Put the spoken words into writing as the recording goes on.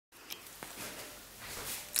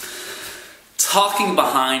Talking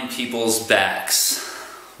behind people's backs.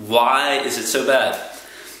 Why is it so bad?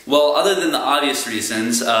 Well, other than the obvious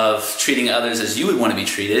reasons of treating others as you would want to be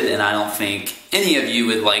treated, and I don't think any of you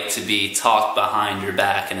would like to be talked behind your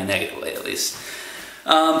back in a negative way, at least.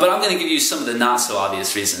 But I'm going to give you some of the not so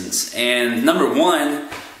obvious reasons. And number one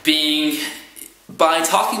being, by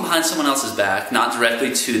talking behind someone else's back, not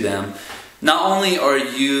directly to them, not only are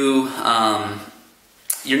you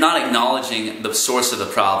you're not acknowledging the source of the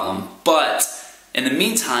problem, but in the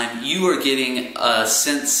meantime, you are getting a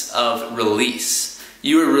sense of release.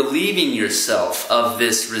 You are relieving yourself of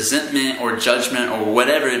this resentment or judgment or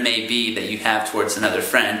whatever it may be that you have towards another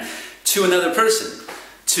friend to another person,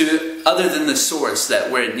 to other than the source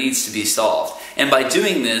that where it needs to be solved. And by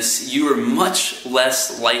doing this, you are much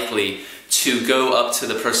less likely to go up to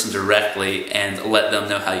the person directly and let them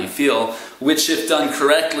know how you feel, which if done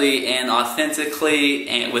correctly and authentically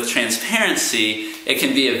and with transparency, it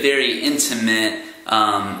can be a very intimate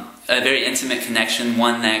connection,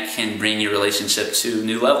 one that can bring your relationship to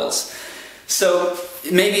new levels. So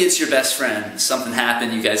maybe it's your best friend, something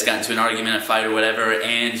happened, you guys got into an argument, a fight or whatever,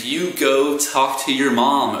 and you go talk to your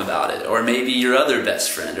mom about it, or maybe your other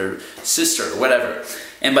best friend or sister or whatever.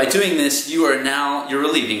 And by doing this, you're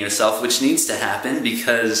relieving yourself, which needs to happen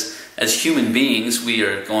because as human beings, we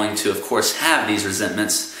are going to, of course, have these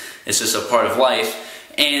resentments. It's just a part of life.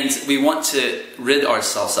 And we want to rid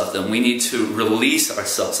ourselves of them. We need to release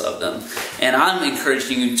ourselves of them. And I'm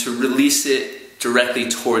encouraging you to release it directly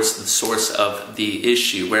towards the source of the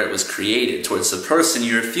issue, where it was created, towards the person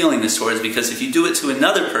you're feeling this towards, because if you do it to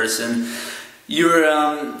another person, you're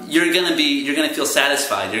gonna feel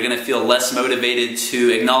satisfied. You're gonna feel less motivated to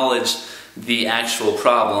acknowledge the actual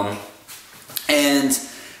problem,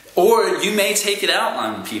 or you may take it out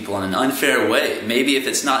on people in an unfair way. Maybe if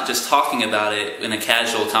it's not just talking about it in a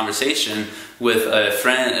casual conversation with a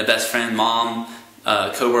friend, a best friend, mom,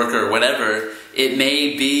 coworker, or whatever. It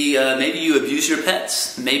may be maybe you abuse your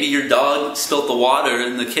pets. Maybe your dog spilt the water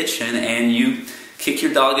in the kitchen and you kick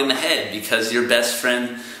your dog in the head because your best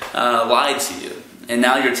friend lied to you, and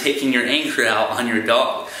now you're taking your anger out on your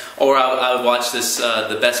dog. Or I watched this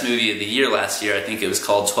the best movie of the year last year. I think it was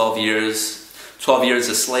called 12 Years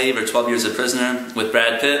a Slave or 12 Years a Prisoner with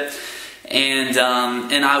Brad Pitt, and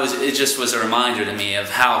it just was a reminder to me of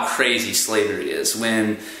how crazy slavery is,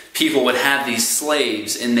 when people would have these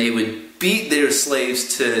slaves and they would beat their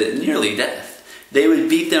slaves to nearly death. They would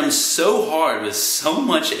beat them so hard with so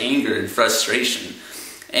much anger and frustration.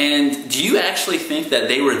 And do you actually think that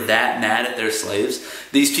they were that mad at their slaves?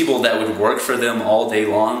 These people that would work for them all day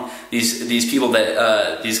long, these people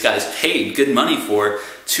that these guys paid good money for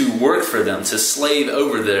to work for them, to slave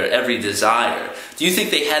over their every desire. Do you think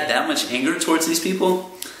they had that much anger towards these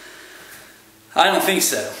people? I don't think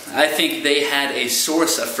so. I think they had a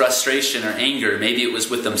source of frustration or anger. Maybe it was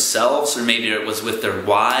with themselves, or maybe it was with their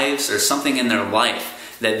wives, or something in their life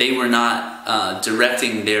that they were not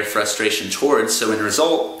directing their frustration towards. So in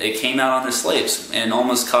result, it came out on their slaves and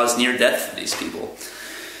almost caused near death for these people.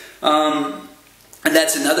 And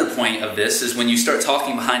that's another point of this, is when you start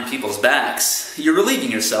talking behind people's backs, you're relieving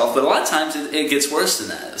yourself, but a lot of times it gets worse than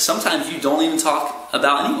that. Sometimes you don't even talk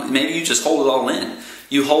about anyone. Maybe you just hold it all in.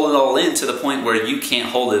 You hold it all in to the point where you can't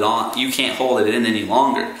hold it on. You can't hold it in any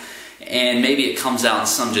longer. And maybe it comes out in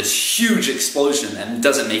some just huge explosion and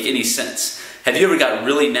doesn't make any sense. Have you ever got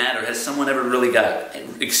really mad, or has someone ever really got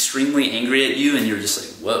extremely angry at you and you're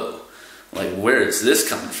just like, whoa, like where is this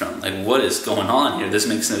coming from? Like what is going on here? This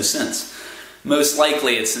makes no sense. Most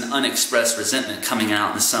likely it's an unexpressed resentment coming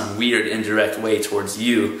out in some weird indirect way towards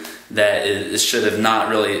you that it should have not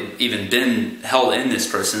really even been held in this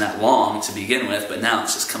person that long to begin with, but now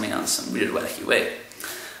it's just coming out in some weird wacky way.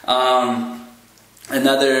 And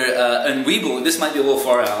we believe, this might be a little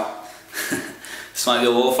far out, this might be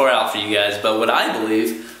a little far out for you guys, but what I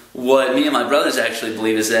believe, what me and my brothers actually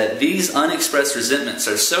believe, is that these unexpressed resentments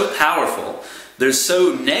are so powerful, they're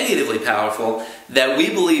so negatively powerful, that we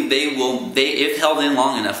believe if held in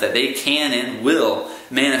long enough, that they can and will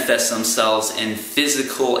manifest themselves in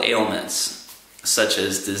physical ailments, such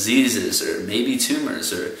as diseases, or maybe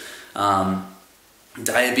tumors, or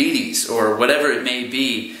diabetes, or whatever it may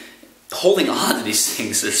be. Holding on to these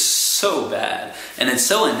things are so bad, and it's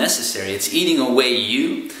so unnecessary. It's eating away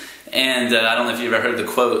you. And I don't know if you've ever heard the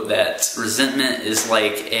quote that resentment is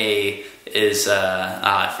like I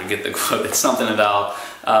forget the quote. It's something about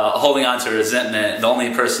holding on to resentment. The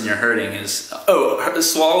only person you're hurting is,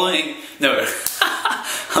 swallowing. No,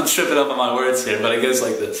 I'm tripping up on my words here, but it goes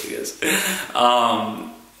like this. It goes,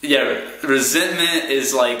 Yeah, resentment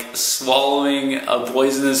is like swallowing a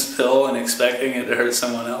poisonous pill and expecting it to hurt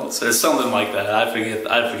someone else, or something like that. I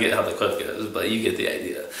forget how the quote goes, but you get the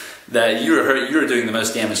idea. That you're doing the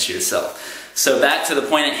most damage to yourself. So back to the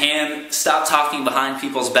point at hand, stop talking behind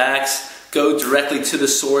people's backs, go directly to the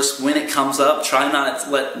source when it comes up. Try not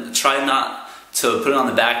to put it on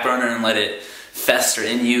the back burner and let it fester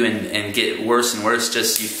in you and get worse and worse.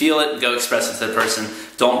 Just you feel it, go express it to the person.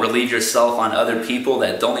 Don't relieve yourself on other people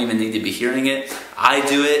that don't even need to be hearing it. I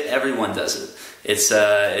do it, everyone does it.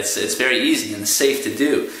 It's very easy and safe to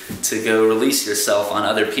do, to go release yourself on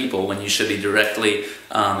other people when you should be directly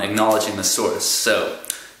acknowledging the source. So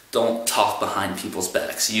don't talk behind people's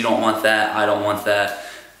backs. You don't want that, I don't want that,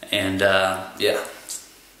 and yeah,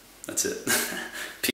 that's it.